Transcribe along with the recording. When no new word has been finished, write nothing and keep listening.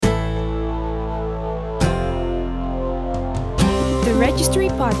Registry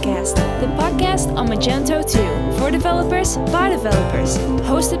Podcast, the podcast on Magento 2, for developers, by developers,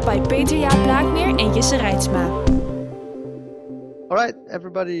 hosted by Peter-Jaap Blaakmeer and Jesse Reitsma. All right,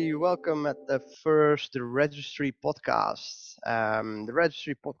 everybody, welcome at the first Registry Podcast. The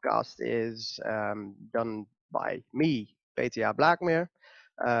Registry Podcast is done by me, Peter-Jaap Blaakmeer.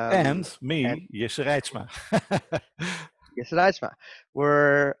 And me, Jesse Reitsma. Jesse Reitsma.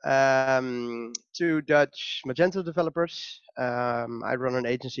 We're two Dutch Magento developers. I run an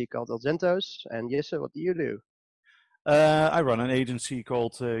agency called Algentos. And Jesse, what do you do? I run an agency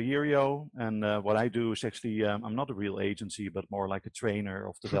called Yerio, and what I do is actually, I'm not a real agency, but more like a trainer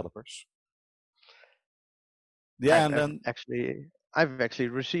of developers. Yeah, I've actually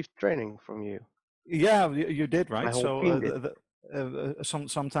received training from you. Yeah, you did, right? My whole team did.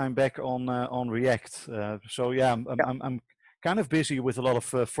 Some time back on React. I'm kind of busy with a lot of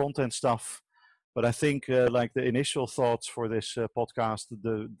front end stuff. But I think like the initial thoughts for this podcast,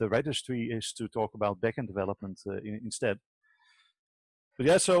 the registry is to talk about backend development instead. But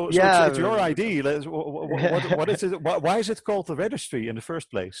yeah, so it's your idea. What is it? Why is it called the registry in the first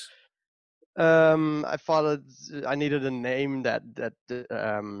place? I thought I needed a name that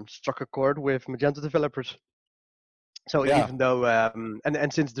struck a chord with Magento developers. So even though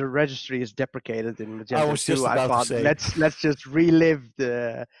and since the registry is deprecated in Magento 2, I thought let's just relive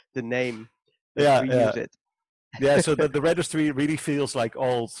the name. Reuse it. Yeah, so the registry really feels like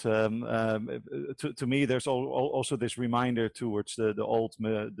old. To me, there's also this reminder towards the old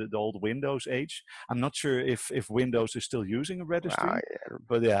Windows age. I'm not sure if Windows is still using a registry,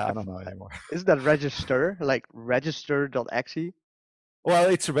 but yeah, I don't know anymore. Isn't that register, like register.exe? Well,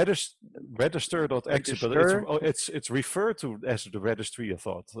 it's register.exe, but it's referred to as the registry, I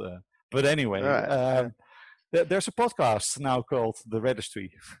thought. But anyway, there's a podcast now called The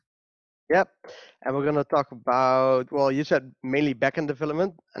Registry. Yep, and we're going to talk about, well, you said mainly backend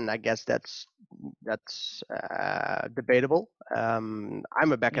development, and I guess that's debatable. I'm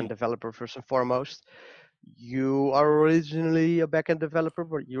a backend developer first and foremost. You are originally a backend developer,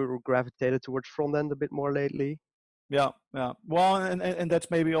 but you gravitated towards front end a bit more lately. Yeah. Well, and that's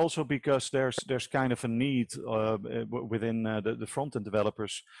maybe also because there's kind of a need within the front end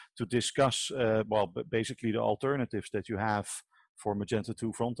developers to discuss basically the alternatives that you have for Magento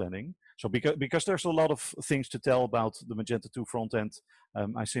 2 front-ending. So because there's a lot of things to tell about the Magento 2 front-end,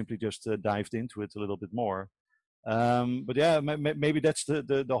 I simply just dived into it a little bit more. But yeah, maybe that's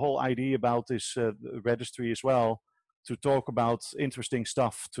the whole idea about this registry as well, to talk about interesting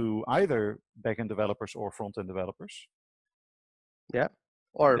stuff to either backend developers or front-end developers. Yeah,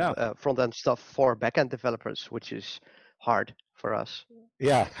 or front-end stuff for backend developers, which is hard for us.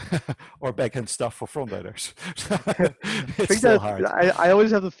 Yeah, or backend stuff for front-enders. It's still hard. I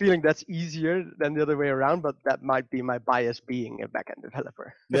always have the feeling that's easier than the other way around, but that might be my bias being a backend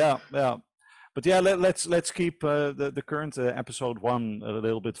developer. Yeah. But yeah, let's keep the current episode 1 a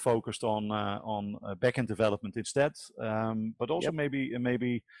little bit focused on backend development instead, but also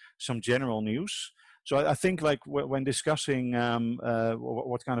maybe some general news. So I think like when discussing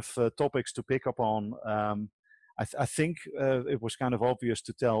what kind of topics to pick up on, I think it was kind of obvious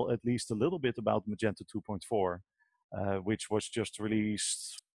to tell at least a little bit about Magento 2.4, which was just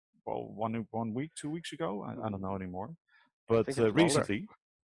released 1 week, 2 weeks ago. I don't know anymore, but recently.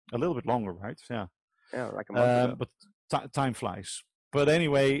 A little bit longer, right? Yeah. Yeah, like a month ago. But time flies. But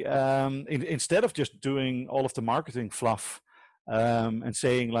anyway, instead of just doing all of the marketing fluff and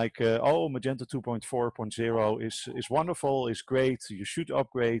saying like, Magento 2.4.0 is wonderful, is great, you should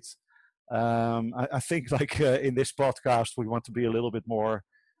upgrade. I think like in this podcast, we want to be a little bit more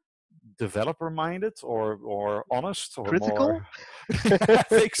developer-minded or honest or critical. More I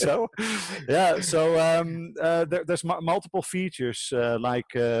think so. Yeah. So there's multiple features like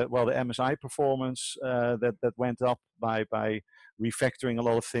the MSI performance that went up by refactoring a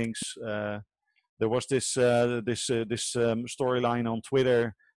lot of things. There was this storyline on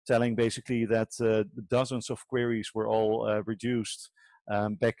Twitter telling basically that dozens of queries were all reduced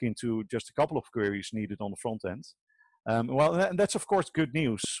back into just a couple of queries needed on the front end. And that's of course good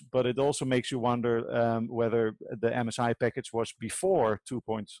news, but it also makes you wonder whether the MSI package was before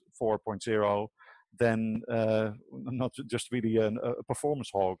 2.4.0, then not just really a performance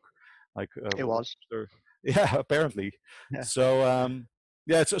hog. Like it was. Yeah, apparently. Yeah. So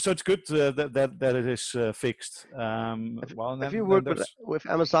so it's good that it is fixed. Have you worked with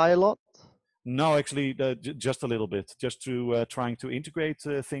MSI a lot? No, actually, just a little bit, just to trying to integrate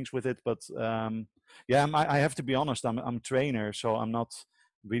things with it. But I have to be honest. I'm a trainer, so I'm not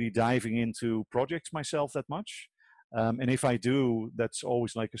really diving into projects myself that much. And if I do, that's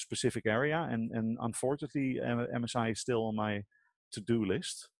always like a specific area. And unfortunately, MSI is still on my to-do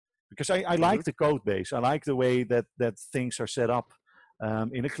list, because I like the code base. I like the way that things are set up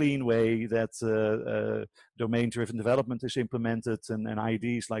in a clean way, that domain-driven development is implemented, and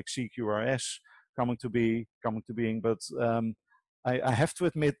IDs like CQRS coming to being. But I have to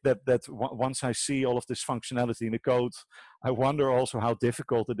admit that once I see all of this functionality in the code, I wonder also how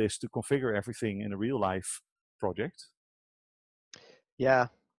difficult it is to configure everything in a real life project. Yeah,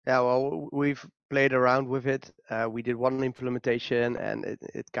 well, we've played around with it. We did one implementation, and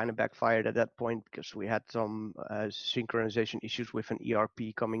it kind of backfired at that point because we had some synchronization issues with an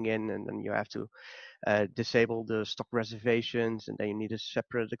ERP coming in, and then you have to disable the stock reservations, and then you need a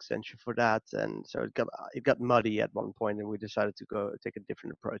separate extension for that. And so it got muddy at one point, and we decided to go take a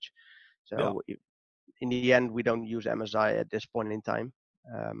different approach. So in the end, we don't use MSI at this point in time.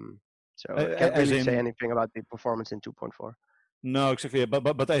 So I can't really say anything about the performance in 2.4. No, exactly.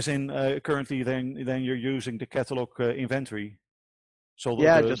 But as in currently, then you're using the catalog inventory. So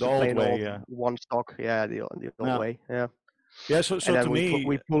just the old way, old one stock. Yeah, the old way. Yeah. Yeah. So and then to me,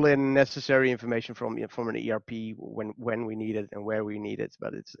 we pull in necessary information from an ERP when we need it and where we need it,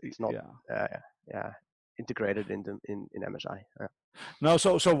 but it's not integrated in MSI. Yeah. No,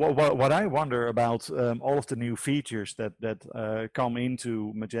 so what I wonder about all of the new features that come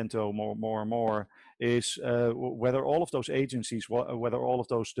into Magento more and more is whether all of those agencies, whether all of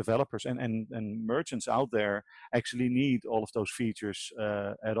those developers and merchants out there actually need all of those features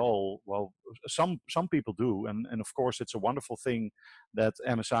at all. Well, some people do, and of course it's a wonderful thing that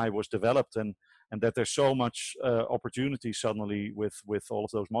MSI was developed and that there's so much opportunity suddenly with all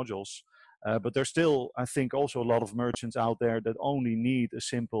of those modules. But there's still, I think, also a lot of merchants out there that only need a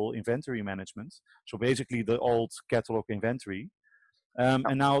simple inventory management. So basically the old catalog inventory.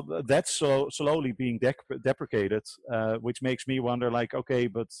 And now that's slowly being deprecated, which makes me wonder, like, okay,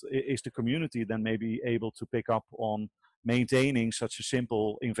 but is the community then maybe able to pick up on maintaining such a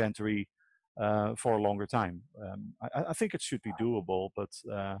simple inventory for a longer time? I think it should be doable, but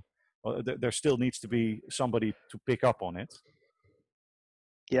there still needs to be somebody to pick up on it.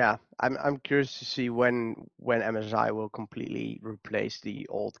 Yeah, I'm curious to see when MSI will completely replace the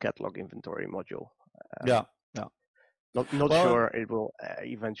old catalog inventory module. Yeah. Not sure it will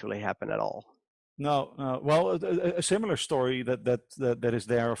eventually happen at all. No. Well, a similar story that is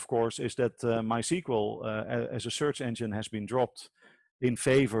there, of course, is that MySQL as a search engine has been dropped in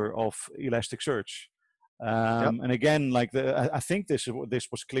favor of Elasticsearch. And again, like I think this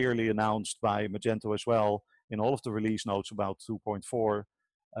was clearly announced by Magento as well in all of the release notes about 2.4.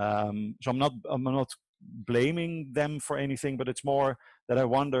 So I'm not blaming them for anything, but it's more that I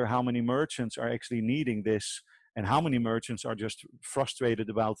wonder how many merchants are actually needing this, and how many merchants are just frustrated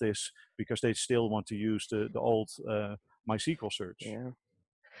about this because they still want to use the old MySQL search. Yeah,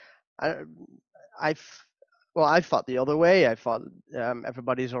 I thought the other way. I thought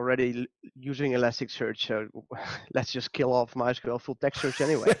everybody's already using Elasticsearch, so let's just kill off MySQL full text search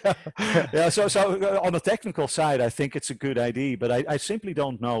anyway. Yeah. So on the technical side, I think it's a good idea, but I simply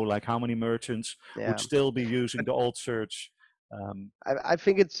don't know like how many merchants would still be using the old search. I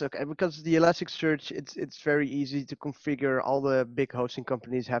think it's okay because the Elasticsearch, it's very easy to configure. All the big hosting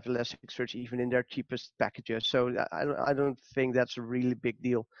companies have Elasticsearch even in their cheapest packages, so I don't think that's a really big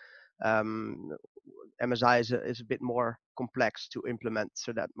deal. MSI is a bit more complex to implement,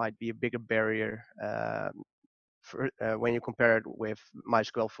 so that might be a bigger barrier for when you compare it with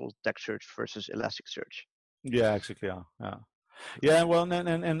MySQL full text search versus Elasticsearch. Yeah, exactly. Yeah, well,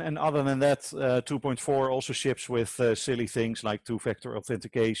 and other than that, 2.4 also ships with silly things like two-factor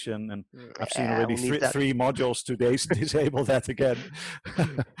authentication, and I've seen already three modules to disable that again.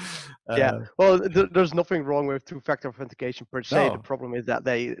 Well, there's nothing wrong with two-factor authentication per se. No. The problem is that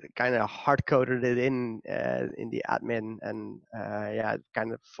they kind of hard-coded it in the admin, and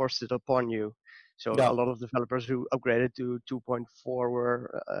kind of forced it upon you. So a lot of developers who upgraded to 2.4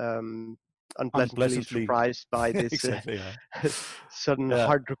 were unpleasantly surprised by this sudden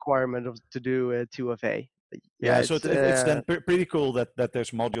hard requirement to do 2FA. So it's then pretty cool that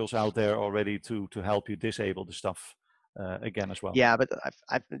there's modules out there already to help you disable the stuff again as well. Yeah, but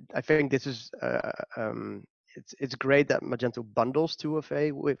I think this is it's great that Magento bundles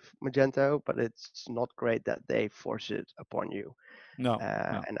 2FA with Magento, but it's not great that they force it upon you. No.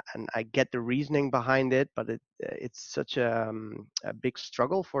 And I get the reasoning behind it, but it's such a big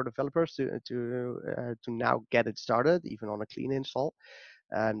struggle for developers to now get it started, even on a clean install,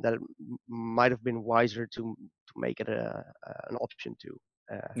 and that it might have been wiser to make it an option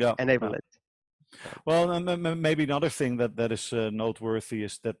to enable it. Well, maybe another thing that is noteworthy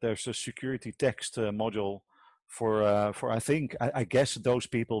is that there's a security text module I think I guess those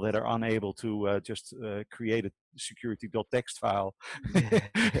people that are unable to just create a security.txt file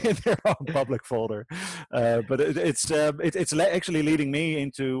in their own public folder. But it's actually leading me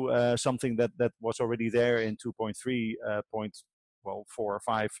into something that was already there in 2.3 4 or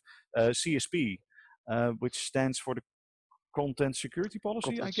 5 CSP, which stands for the Content Security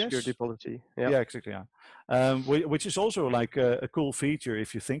Policy, Content I guess. Security Policy. Yeah, exactly. Yeah, which is also like a cool feature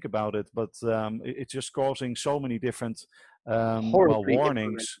if you think about it, but it's just causing so many different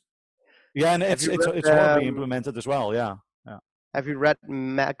warnings. Yeah, and it's horribly implemented as well. Yeah. Have you read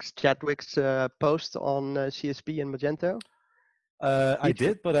Max Chadwick's post on CSP and Magento? I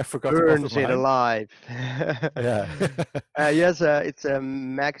did, but I forgot to burns it alive. Yeah. Yes, it's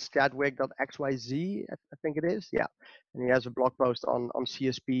maxchadwick.xyz, I think it is. Yeah, and he has a blog post on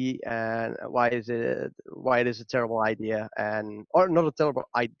CSP and why it is a terrible idea, or not a terrible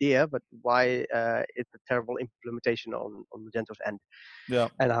idea, but why it's a terrible implementation on Magento's end. Yeah.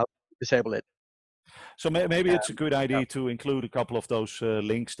 And how to disable it. So maybe it's a good idea to include a couple of those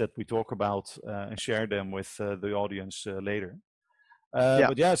links that we talk about and share them with the audience later.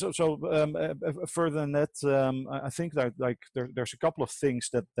 But yeah, so further than that, I think that there's a couple of things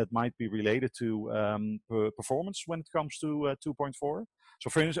that might be related to performance when it comes to 2.4. So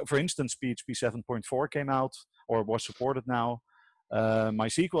for instance, PHP 7.4 came out or was supported now.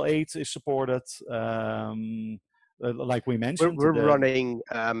 MySQL 8 is supported. Like we mentioned, we're running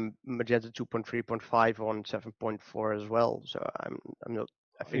Magento 2.3.5 on 7.4 as well. So I'm not.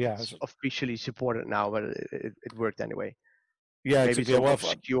 I think it's officially supported now, but it worked anyway. Yeah, maybe exactly. some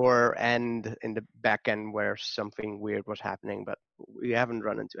obscure end in the back end where something weird was happening, but we haven't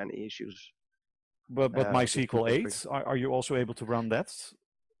run into any issues. But MySQL 8, are you also able to run that?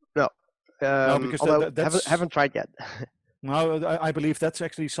 No, no, because that's haven't tried yet. No, I believe that's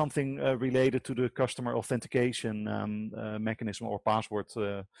actually something related to the customer authentication mechanism or password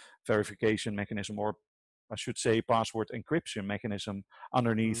verification mechanism, or I should say password encryption mechanism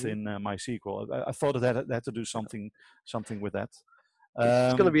underneath in MySQL. I thought that had to do something with that.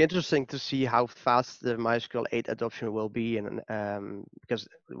 It's going to be interesting to see how fast the MySQL 8 adoption will be, and because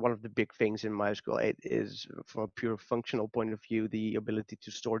one of the big things in MySQL 8 is, from a pure functional point of view, the ability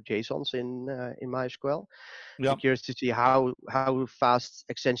to store JSONs in MySQL. I'm curious to see how fast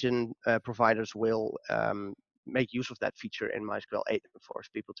extension providers will make use of that feature in MySQL 8 and force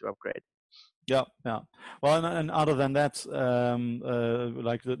people to upgrade. Yeah. Well, and other than that,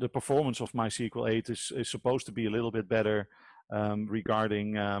 like the performance of MySQL 8 is supposed to be a little bit better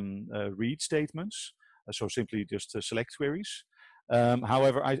regarding read statements. So simply just select queries.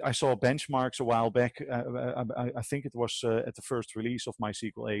 However, I saw benchmarks a while back. I think it was at the first release of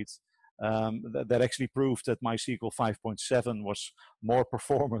MySQL 8. That actually proved that MySQL 5.7 was more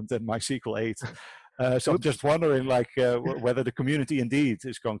performant than MySQL 8. So I'm just wondering, like, whether the community indeed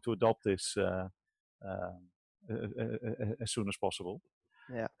is going to adopt this as soon as possible.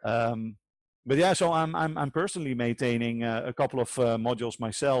 Yeah. But yeah, so I'm personally maintaining a couple of modules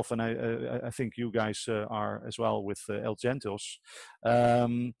myself, and I think you guys are as well with Elgentos.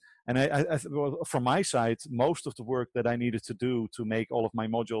 And well, from my side, most of the work that I needed to do to make all of my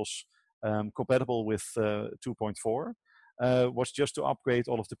modules compatible with 2.4 was just to upgrade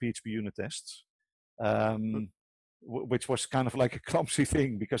all of the PHP unit tests. Which was kind of like a clumsy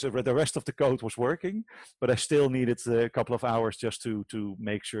thing because the rest of the code was working, but I still needed a couple of hours just to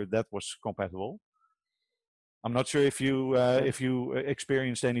make sure that was compatible. I'm not sure if you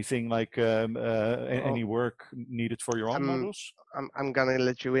experienced anything like any work needed for your own modules. I'm gonna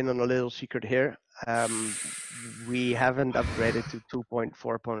let you in on a little secret here. We haven't upgraded to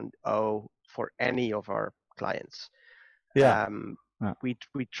 2.4.0 for any of our clients. Yeah. We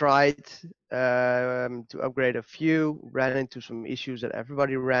tried to upgrade a few, ran into some issues that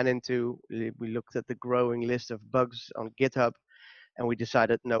everybody ran into. We looked at the growing list of bugs on GitHub, and we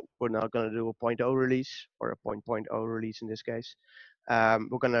decided, no, we're not going to do a 0.0 release, or a 0.0 release in this case.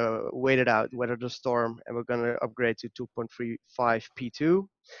 We're going to wait it out, weather the storm, and we're going to upgrade to 2.35 P2,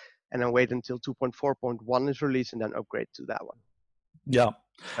 and then wait until 2.4.1 is released, and then upgrade to that one. Yeah.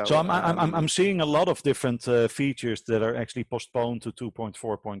 So I'm seeing a lot of different features that are actually postponed to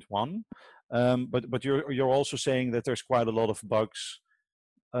 2.4.1, but you're also saying that there's quite a lot of bugs,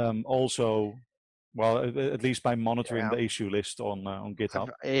 also, well, at least by monitoring the issue list on GitHub.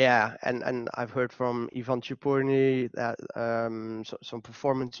 And I've heard from Ivan Chipurny that some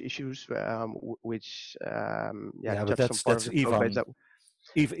performance issues, which but that's Ivan.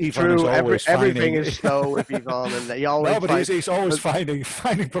 Ivan True, is always everything finding. is slow with Ivan, and he always No, but he's always finding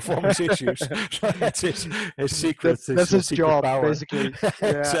performance issues. So that's his secret. That's his secret job, power. basically.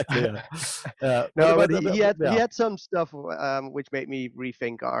 Yeah. Exactly. Yeah. No, but he Yeah. had some stuff which made me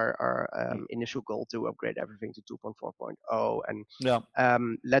rethink our initial goal to upgrade everything to 2.4.0. And Yeah.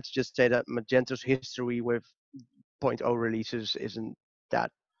 let's just say that Magento's history with 0.0 releases isn't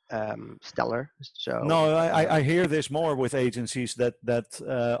that stellar. So No, I hear this more with agencies that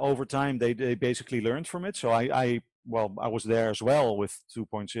over time they basically learned from it. So I was there as well with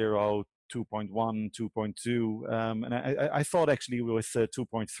 2.0, 2.1, 2.2, and I thought actually with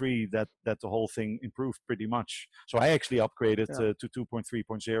 2.3 that the whole thing improved pretty much. So I actually upgraded to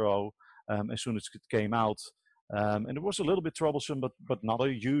 2.3.0 as soon as it came out, and it was a little bit troublesome, but not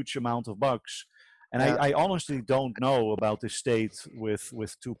a huge amount of bugs. And I honestly don't know about the state with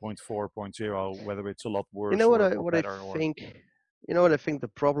 2.4.0, whether it's a lot worse or better. You know what I think the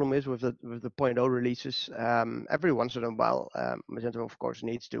problem is with the 0.0 releases. Every once in a while, Magento of course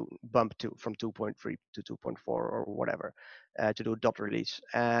needs to bump from 2.3 to 2.4 or whatever to do a dot release,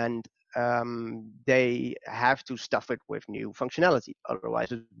 and they have to stuff it with new functionality.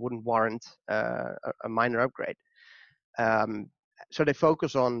 Otherwise, it wouldn't warrant a minor upgrade. So they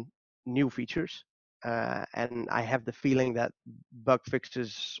focus on new features. And I have the feeling that bug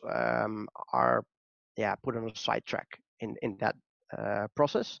fixes are put on a sidetrack in that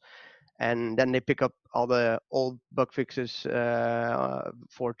process, and then they pick up all the old bug fixes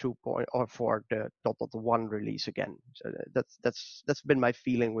for 2. Or for the 1 release again. So that's been my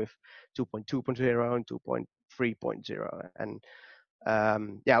feeling with 2.2.0 and 2.3.0. And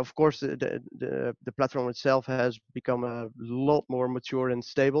of course, the platform itself has become a lot more mature and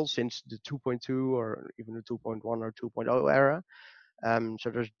stable since the 2.2 or even the 2.1 or 2.0 era. So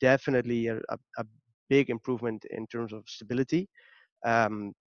there's definitely a big improvement in terms of stability.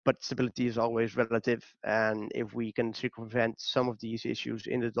 But stability is always relative, and if we can circumvent some of these issues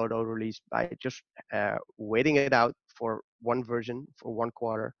in the 0.0 release by just waiting it out for one version for 1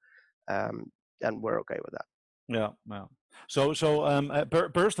 quarter, then we're okay with that. Yeah. So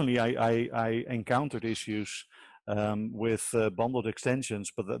personally, I encountered issues with bundled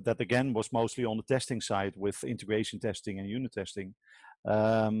extensions, but that again was mostly on the testing side with integration testing and unit testing.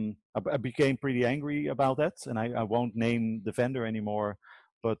 I became pretty angry about that, and I won't name the vendor anymore.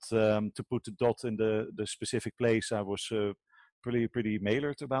 But to put the dot in the specific place, I was pretty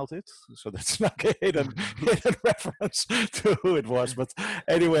mailered about it. So that's not a hidden reference to who it was. But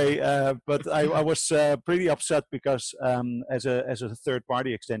anyway, but I was pretty upset because as a third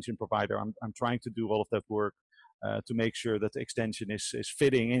party extension provider, I'm trying to do all of that work to make sure that the extension is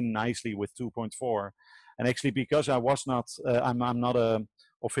fitting in nicely with 2.4. And actually, because I was not, I'm not a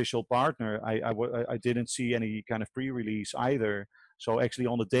official partner, I didn't see any kind of pre-release either. So actually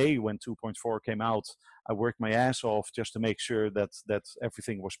on the day when 2.4 came out, I worked my ass off just to make sure that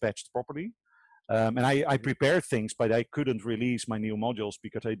everything was patched properly. And I prepared things, but I couldn't release my new modules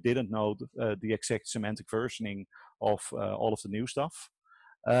because I didn't know the exact semantic versioning of all of the new stuff.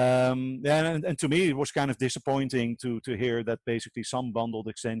 And to me, it was kind of disappointing to hear that basically some bundled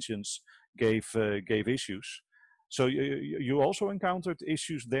extensions gave issues. So you also encountered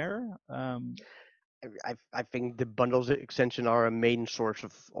issues there? I think the bundles extension are a main source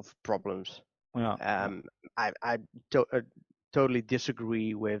of problems. Yeah. I totally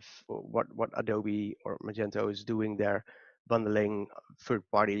disagree with what Adobe or Magento is doing there, bundling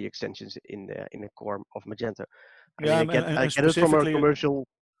third-party extensions in the core of Magento. I get it from a commercial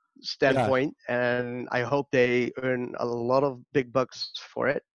standpoint, and I hope they earn a lot of big bucks for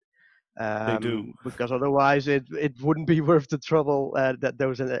it. They do, because otherwise it wouldn't be worth the trouble that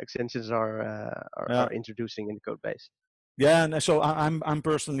those extensions are introducing in the code base. Yeah, and so I'm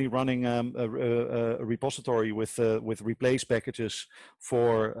personally running a repository with replace packages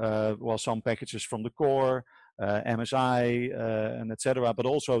for some packages from the core, MSI, and etc. But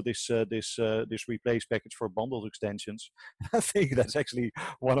also this replace package for bundled extensions. I think that's actually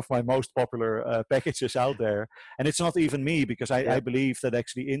one of my most popular packages out there. And it's not even me because I believe that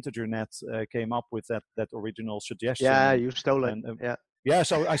actually IntegerNet came up with that original suggestion. Yeah, you stole it. Yeah,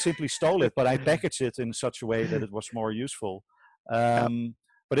 so I simply stole it, but I packaged it in such a way that it was more useful.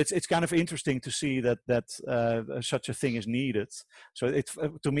 But it's kind of interesting to see that such a thing is needed. So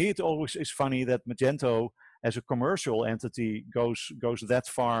to me, it always is funny that Magento, as a commercial entity, goes that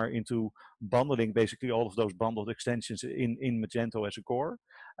far into bundling basically all of those bundled extensions in Magento as a core.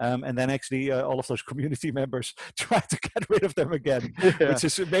 And then actually all of those community members try to get rid of them again, which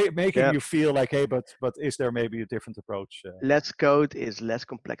is making you feel like, hey, but is there maybe a different approach? Less code is less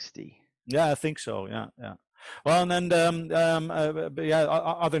complexity. Yeah, I think so. Yeah. Well, and then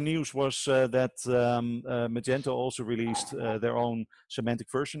other news was that Magento also released their own semantic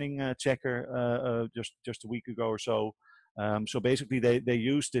versioning checker just a week ago or so. So basically, they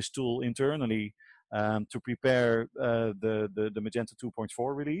use this tool internally to prepare the Magento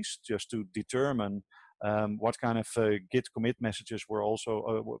 2.4 release, just to determine what kind of Git commit messages were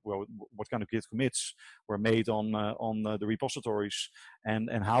also, what kind of Git commits were made on the repositories,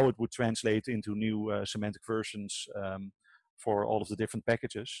 and how it would translate into new semantic versions for all of the different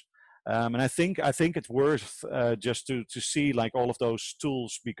packages. And I think it's worth just to see like all of those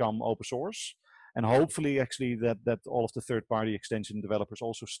tools become open source, and hopefully actually that all of the third-party extension developers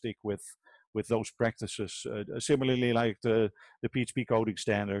also stick with those practices. Similarly, like the PHP coding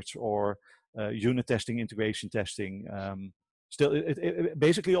standards or unit testing, integration testing. Still,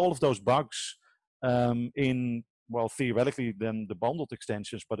 basically all of those bugs in, well, theoretically then the bundled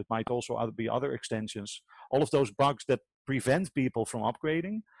extensions, but it might also be other extensions. All of those bugs that prevent people from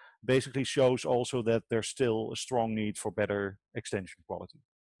upgrading basically shows also that there's still a strong need for better extension quality.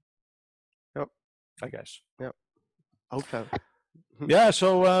 Yep. I guess. Yep. Hope so. Yeah.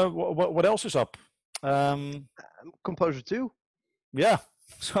 So what else is up? Composer 2. Yeah.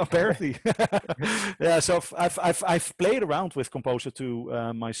 So apparently, yeah. So I've played around with Composer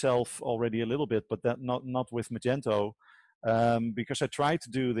 2 myself already a little bit, but that not with Magento, because I tried to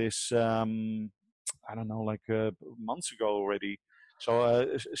do this. I don't know, like months ago already. So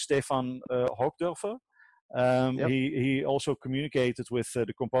Stefan Hoogdorfer, Yep. he also communicated with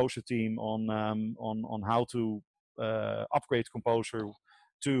the Composer team on how to upgrade Composer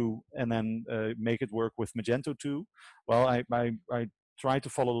 2 and then make it work with Magento 2. Well, I tried to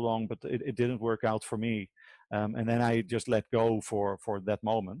follow along, but it didn't work out for me. And then I just let go for that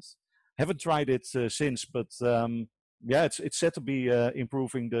moment. Haven't tried it since, but yeah, it's set to be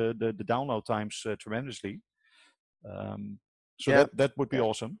improving the download times tremendously. So Yeah. that would be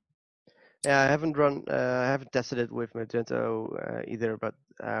awesome. Yeah, I haven't tested it with Magento either, but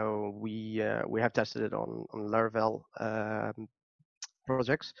we have tested it on Laravel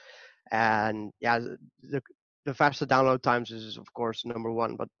projects, and yeah, the faster download times is of course number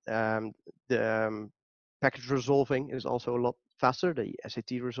one, but the package resolving is also a lot faster, the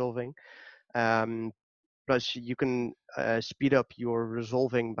SAT resolving. Plus, you can speed up your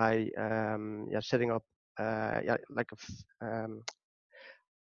resolving by setting up like a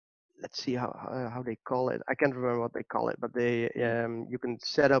let's see how they call it. I can't remember what they call it, but they you can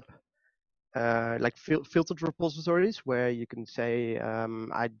set up like filtered repositories where you can say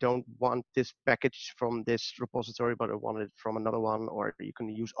I don't want this package from this repository, but I want it from another one, or you can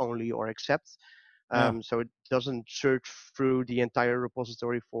use only or accept. So it doesn't search through the entire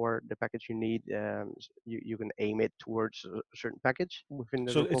repository for the package you need. You can aim it towards a certain package within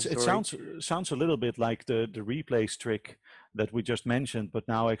the repository. It sounds a little bit like the replace trick that we just mentioned, but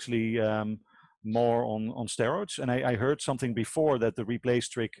now actually more on steroids. And I heard something before that the replace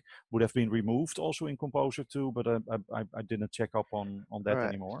trick would have been removed also in Composer 2, but I didn't check up on that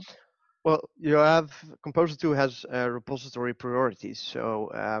anymore. Well, you have Composer 2 has repository priorities. So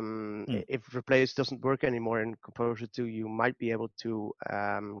if replace doesn't work anymore in Composer 2, you might be able to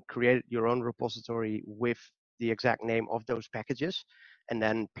create your own repository with the exact name of those packages, and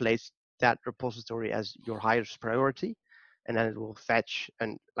then place that repository as your highest priority, and then it will fetch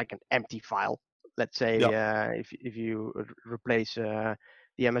like an empty file. Let's say if you replace the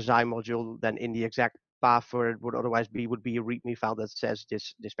MSI module, then in the exact path for it would otherwise be would be a README file that says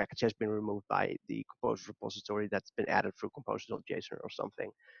this package has been removed by the Composer repository that's been added through composer.json or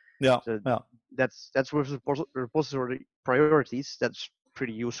something. Yeah. So that's with repository priorities. That's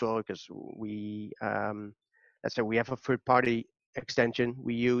pretty useful because we let's say we have a third-party extension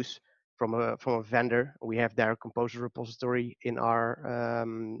we use from a vendor. We have their Composer repository in our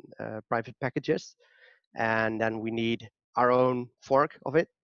private packages, and then we need our own fork of it.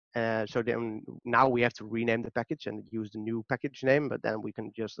 So then now we have to rename the package and use the new package name, but then we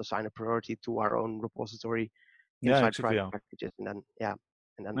can just assign a priority to our own repository inside private packages, and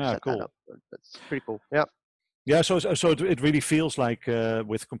then set that up. That's pretty cool. Yeah. Yeah, so it really feels like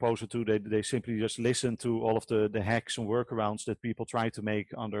with Composer 2, they simply just listen to all of the hacks and workarounds that people try to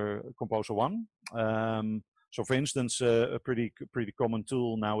make under Composer 1. So for instance, a pretty common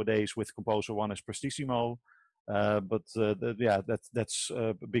tool nowadays with Composer 1 is Prestissimo. But that's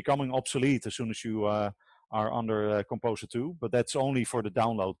becoming obsolete as soon as you are under Composer 2. But that's only for the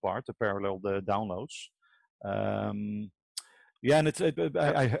download part, the parallel the downloads. Yeah, and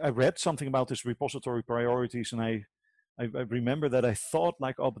I read something about this repository priorities, and I remember that I thought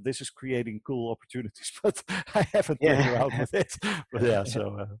like, oh, but this is creating cool opportunities, but I haven't played around with it. But yeah,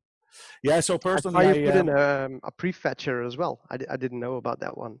 so Yeah. So personally, I you put in a prefetcher as well. I didn't know about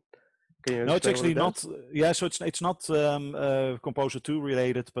that one. Can you no, it's explain what actually it does? not. Yeah, so it's not Composer 2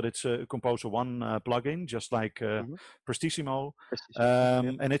 related, but it's a Composer 1 plugin, just like Prestissimo.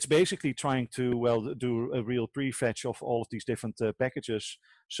 Yeah. And it's basically trying to do a real prefetch of all of these different packages,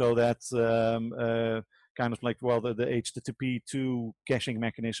 so that kind of like the HTTP2 caching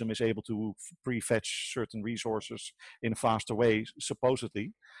mechanism is able to prefetch certain resources in a faster way,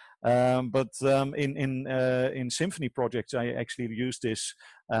 supposedly. But in Symfony projects, I actually use this,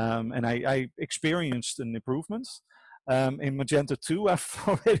 and I experienced an improvement. In Magento 2, I've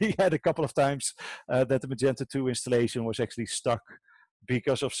already had a couple of times that the Magento 2 installation was actually stuck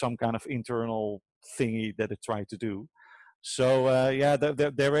because of some kind of internal thingy that it tried to do. So yeah,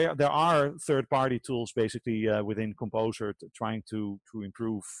 there are third-party tools basically within Composer trying to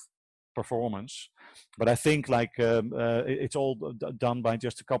improve performance, but I think like it's all done by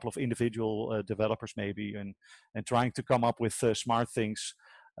just a couple of individual developers maybe, and trying to come up with smart things.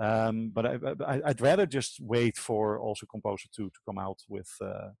 But I'd rather just wait for also Composer 2 to come out with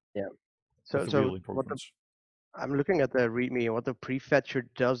So the real improvements. I'm looking at the README, and what the prefetcher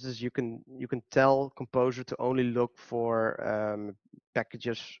does is you can tell Composer to only look for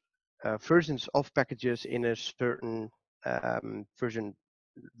packages, versions of packages in a certain version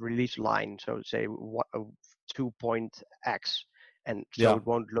release line. So say 2.x, and so it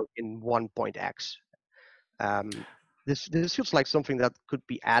won't look in 1.x. This feels like something that could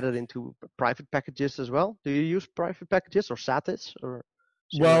be added into private packages as well. Do you use private packages or satis or?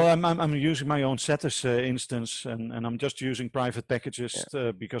 Well, I'm using my own Satis instance, and I'm just using private packages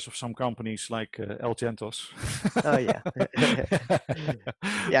because of some companies like Elgentos. Oh yeah,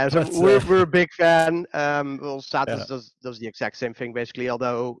 yeah. So we're a big fan. Well, Satis does the exact same thing basically.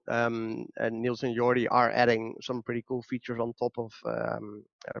 Although Niels and Jordi are adding some pretty cool features on top of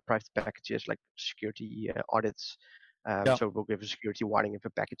private packages like security audits. So it will give a security warning if a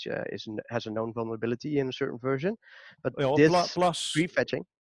package has a known vulnerability in a certain version. But this prefetching.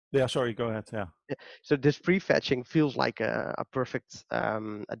 Yeah, sorry, go ahead. Yeah. So this prefetching feels like a perfect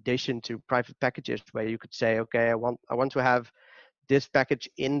addition to private packages, where you could say, okay, I want to have this package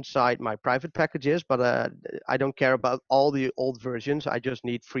inside my private packages, but I don't care about all the old versions. I just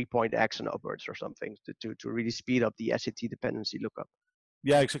need 3.x and upwards or something to really speed up the SAT dependency lookup.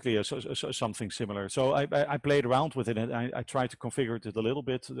 Yeah, exactly. So something similar. So I played around with it, and I tried to configure it a little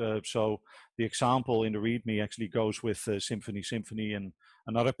bit. So the example in the README actually goes with Symfony, and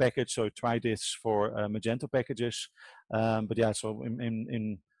another package. So I tried this for Magento packages. But yeah, so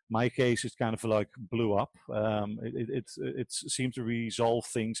in my case, it kind of like blew up. It seemed to resolve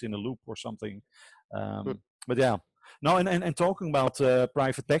things in a loop or something. But yeah. No, and talking about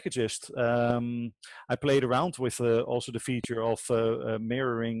private packages, I played around with also the feature of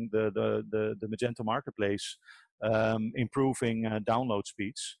mirroring the Magento marketplace, improving download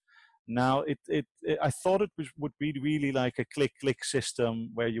speeds. Now, I thought it would be really like a click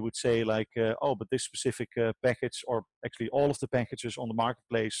system where you would say like, oh, but this specific package, or actually all of the packages on the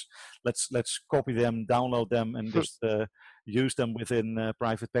marketplace, let's copy them, download them, and just use them within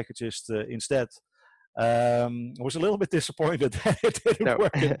private packages instead. I was a little bit disappointed that it didn't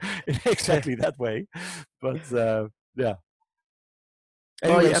work in exactly that way, but yeah.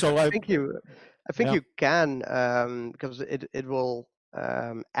 Anyway, well, so I think you can, because it will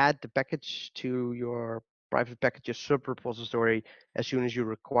add the package to your private packages subrepository as soon as you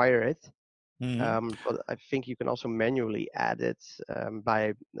require it. But I think you can also manually add it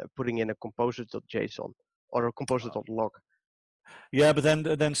by putting in a composer.json or a composer.log. Yeah, but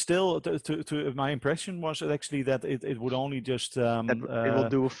then still, to my impression was actually that it would only just it will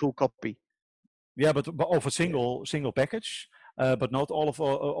do a full copy. Yeah, but of a single package, but not all of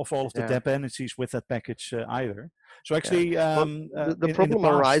all of the dependencies with that package either. So actually, the problem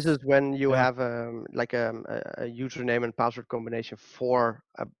arises when you have like a username and password combination for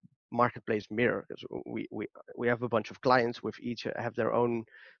a marketplace mirror, because we have a bunch of clients with each have their own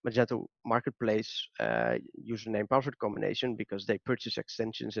Magento marketplace username password combination, because they purchase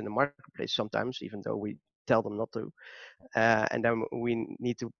extensions in the marketplace sometimes, even though we tell them not to, and then we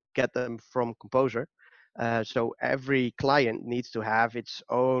need to get them from Composer. So every client needs to have its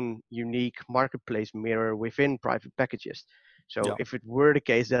own unique marketplace mirror within private packages. So if it were the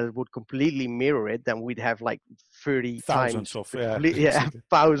case that it would completely mirror it, then we'd have like 30 thousands times of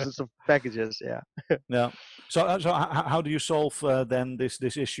thousands of packages. Yeah. So how do you solve then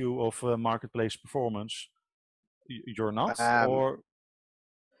this issue of marketplace performance? You're not, or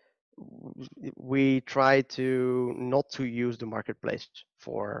we try to not to use the marketplace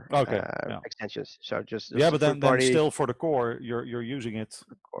for extensions. So just but then party still for the core, you're using it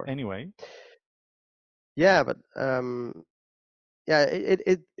core. anyway. Yeah, but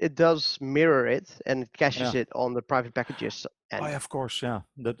it does mirror it and it caches it on the private packages. Oh, yeah, of course, yeah,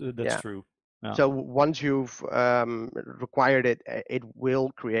 that's true. Yeah. So once you've required it, it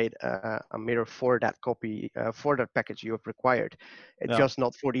will create a mirror for that copy, for that package you have required. It's just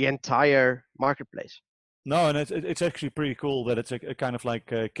not for the entire marketplace. No, and it's actually pretty cool that it's a kind of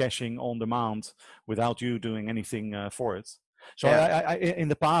like caching on demand without you doing anything for it. So I in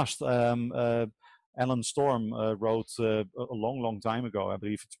the past, Alan Storm wrote a long time ago, I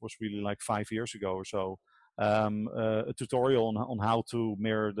believe it was really like 5 years ago or so, a tutorial on how to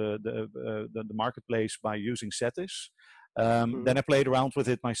mirror the marketplace by using Satis. Then I played around with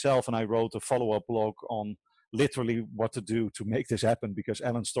it myself, and I wrote a follow-up blog on literally what to do to make this happen, because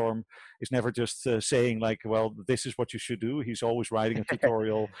Alan Storm is never just saying like, well, this is what you should do. He's always writing a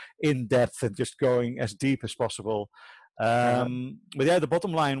tutorial in depth and just going as deep as possible. But yeah, the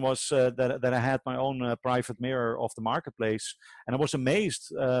bottom line was that I had my own private mirror of the marketplace, and I was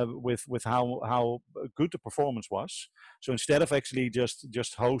amazed with how good the performance was. So instead of actually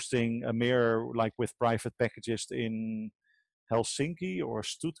just hosting a mirror like with private packages in Helsinki or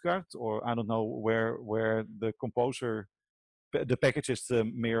Stuttgart, or I don't know where the composer, the packages, the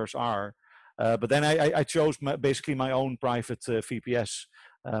mirrors are. But then I chose basically my own private VPS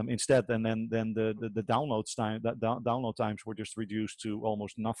instead, and then the download times were just reduced to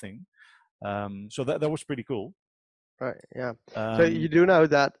almost nothing. So that was pretty cool. Right. Yeah. So you do know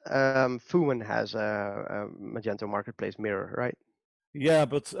that Fuman has a Magento marketplace mirror, right? Yeah,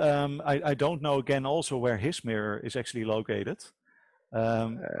 but I don't know again also where his mirror is actually located.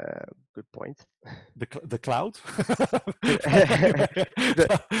 Good point. The cloud.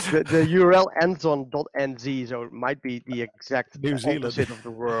 the URL ends on .nz, so it might be the exact New Zealand opposite of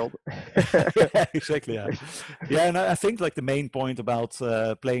the world. Yeah, exactly. Yeah, and I think like the main point about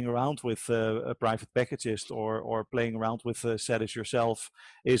playing around with a private packagist or playing around with Satis yourself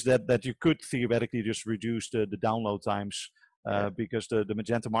is that you could theoretically just reduce the download times. Because the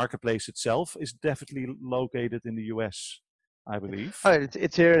Magento marketplace itself is definitely located in the US, I believe. Oh,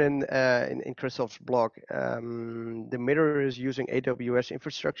 it's here in Christoph's blog. The mirror is using AWS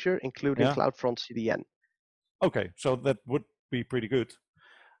infrastructure, including CloudFront CDN. Okay, so that would be pretty good.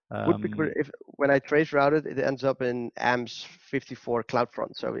 Would be when I trace route it, it ends up in AMS 54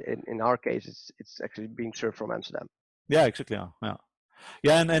 CloudFront. So in our case, it's actually being served from Amsterdam. Yeah, exactly.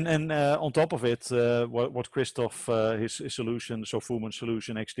 Yeah, and on top of it, what Christoph, his solution, so Fuman's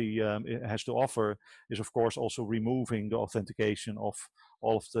solution actually has to offer is, of course, also removing the authentication of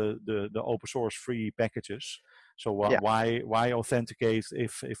all of the open source free packages. So why authenticate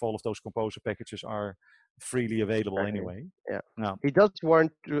if all of those composer packages are freely available anyway? Yeah. He does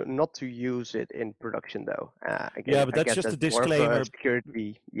warn not to use it in production though. Again, but that's just a disclaimer.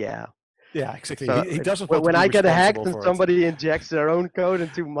 Security. Yeah. Yeah, exactly. So he doesn't want when to be I get hacked and it. somebody injects their own code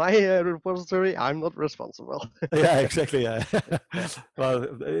into my repository, I'm not responsible. Yeah, exactly. Yeah. Well,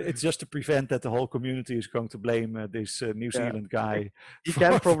 it's just to prevent that the whole community is going to blame this New Zealand guy. He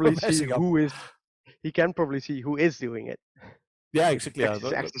can probably see who is. He can probably see who is doing it. Yeah, exactly.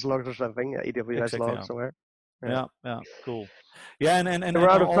 Access logs or something. AWS log somewhere. Yeah, cool. Yeah, and we're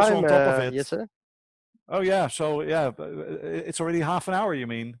out of also time, on top of it. Yes, sir. Oh yeah, so yeah, it's already half an hour. You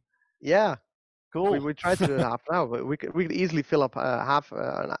mean? Yeah. Cool. We tried to do half an hour, but we could easily fill up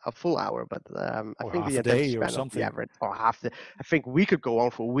a full hour. But I think the day or something. Or half the. I think we could go on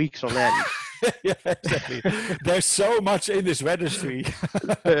for weeks on end. Yeah, exactly. There's so much in this registry.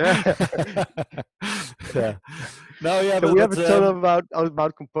 Yeah. No, yeah, so but we have a ton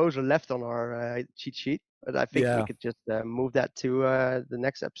about Composer left on our cheat sheet, but I think we could just move that to the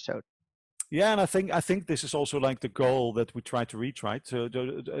next episode. Yeah, and I think this is also like the goal that we try to reach, right? So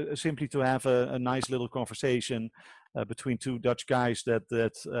simply to have a nice little conversation between two Dutch guys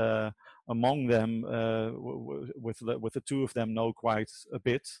that among them, with the two of them, know quite a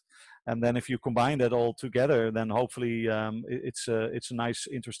bit, and then if you combine that all together, then hopefully it's a nice,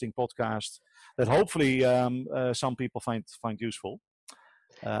 interesting podcast that hopefully some people find useful.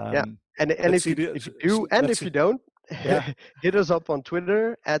 And if you do, and if you don't. Yeah. Hit us up on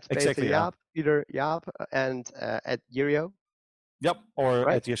Twitter at exactly, Peter Jaap, Peter Jaap, and at Jirio. Yep, or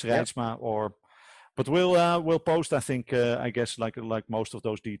at Jesse Rijtsma, but we'll post, I think, I guess like most of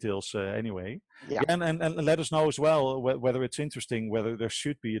those details anyway. Yeah. And let us know as well whether it's interesting, whether there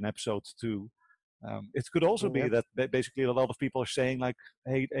should be an episode 2. It could also be that basically a lot of people are saying like,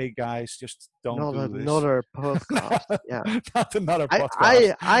 hey guys, just don't do this. Another podcast. Yeah. Not another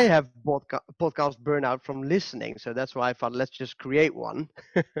podcast. I have podcast burnout from listening, so that's why I thought let's just create one.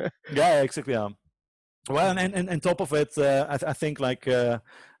 Yeah, exactly. Well, and on top of it, I think like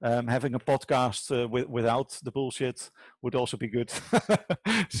having a podcast without the bullshit would also be good.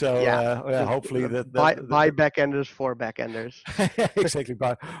 So hopefully by backenders for backenders. Exactly,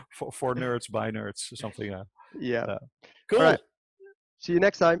 for nerds by nerds, something. Yeah. Cool. All right. See you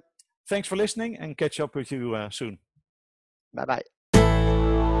next time. Thanks for listening, and catch up with you soon. Bye bye.